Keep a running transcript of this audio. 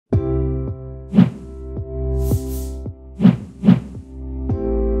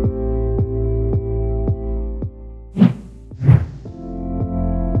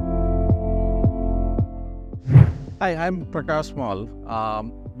Hi, I'm Prakash Mall.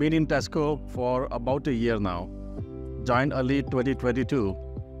 Been in Tesco for about a year now. Joined early 2022.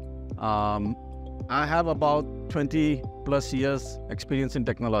 I have about 20 plus years experience in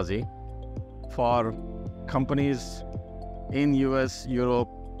technology for companies in US, Europe,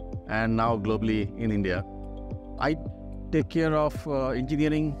 and now globally in India. I take care of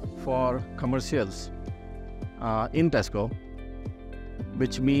engineering for commercials in Tesco,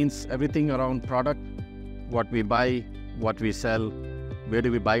 which means everything around product, what we buy, what we sell, where do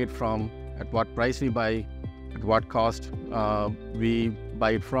we buy it from, at what price we buy, at what cost we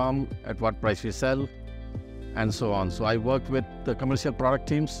buy it from, at what price we sell, and so on. So I work with the commercial product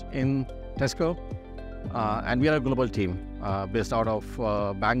teams in Tesco, and we are a global team based out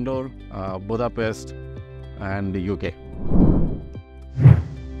of Bangalore, Budapest, and the UK.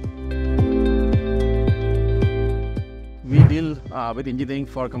 We deal with engineering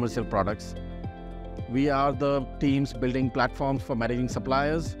for commercial products. We are the teams building platforms for managing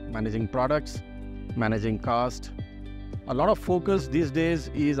suppliers, managing products, managing cost. A lot of focus these days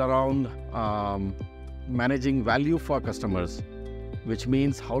is around managing value for customers, which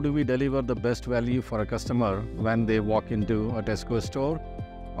means how do we deliver the best value for a customer when they walk into a Tesco store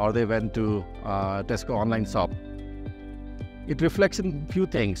or they went to a Tesco online shop. It reflects in few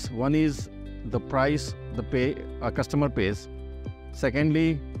things. One is the price a customer pays.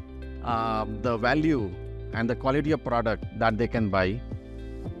 Secondly, the value and the quality of product that they can buy.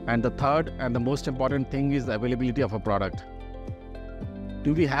 And the third and the most important thing is the availability of a product.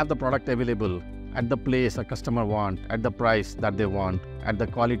 Do we have the product available at the place a customer wants, at the price that they want, at the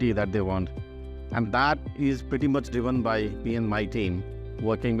quality that they want? And that is pretty much driven by me and my team,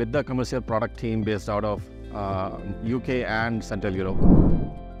 working with the commercial product team based out of UK and Central Europe.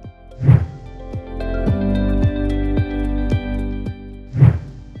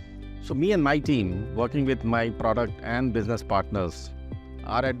 So me and my team, working with my product and business partners,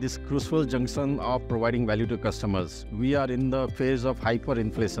 are at this crucial junction of providing value to customers. We are in the phase of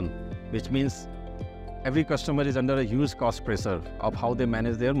hyperinflation, which means every customer is under a huge cost pressure of how they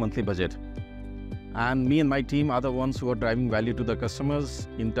manage their monthly budget. And me and my team are the ones who are driving value to the customers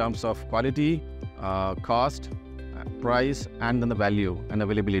in terms of quality, cost, price, and then the value and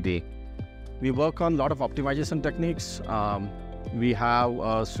availability. We work on a lot of optimization techniques. We have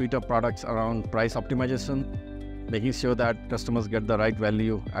a suite of products around price optimization, making sure that customers get the right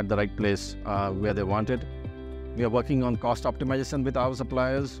value at the right place where they want it. We are working on cost optimization with our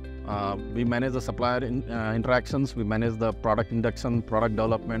suppliers. We manage the supplier interactions. We manage the product induction, product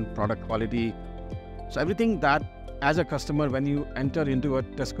development, product quality. So everything that as a customer, when you enter into a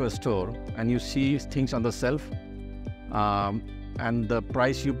Tesco store and you see things on the shelf, and the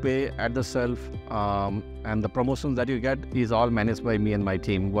price you pay at the shelf and the promotions that you get is all managed by me and my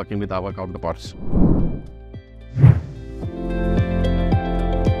team working with our counterparts.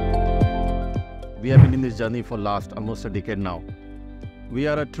 We have been in this journey for last almost a decade now. We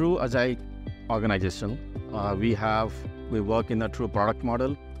are a true agile organization. We work in a true product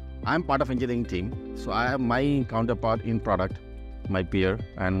model. I'm part of engineering team, so I have my counterpart in product, my peer,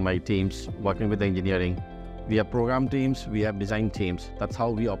 and my teams working with the engineering. We have program teams, we have design teams. That's how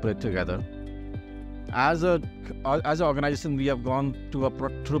we operate together. As an organization, we have gone to a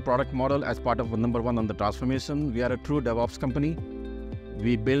true product model as part of number one on the transformation. We are a true DevOps company.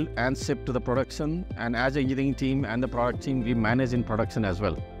 We build and ship to the production, and as an engineering team and the product team, we manage in production as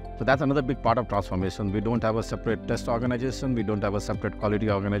well. So that's another big part of transformation. We don't have a separate test organization. We don't have a separate quality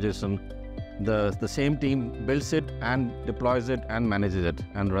organization. The same team builds it and deploys it and manages it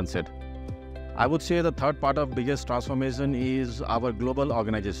and runs it. I would say the third part of biggest transformation is our global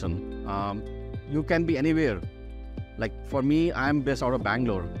organization. You can be anywhere. Like for me, I'm based out of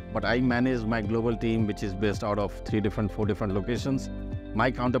Bangalore, but I manage my global team, which is based out of 4 different locations.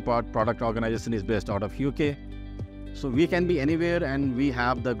 My counterpart product organization is based out of UK. So we can be anywhere and we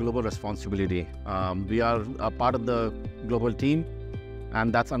have the global responsibility. We are a part of the global team,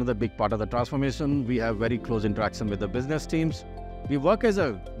 and that's another big part of the transformation. We have very close interaction with the business teams. We work as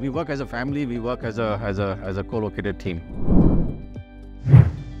a family. We work as a co-located team.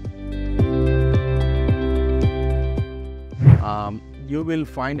 You will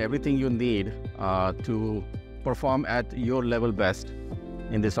find everything you need to perform at your level best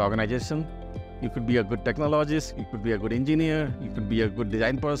in this organization. You could be a good technologist, you could be a good engineer, you could be a good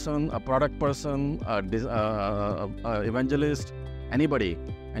design person, a product person, a evangelist, anybody.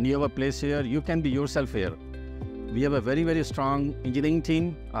 And you have a place here, you can be yourself here. We have a very, very strong engineering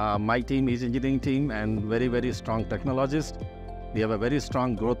team. My team is engineering team and very, very strong technologist. We have a very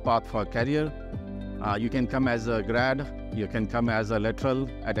strong growth path for career. You can come as a grad, you can come as a lateral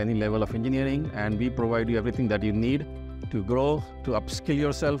at any level of engineering, and we provide you everything that you need to grow, to upskill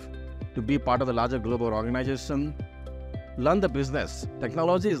yourself, to be part of the larger global organization. Learn the business.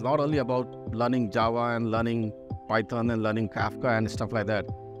 Technology is not only about learning Java and learning Python and learning Kafka and stuff like that.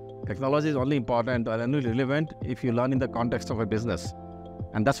 Technology is only important and only relevant if you learn in the context of a business.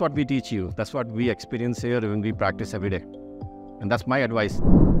 And that's what we teach you. That's what we experience here when we practice every day. And that's my advice.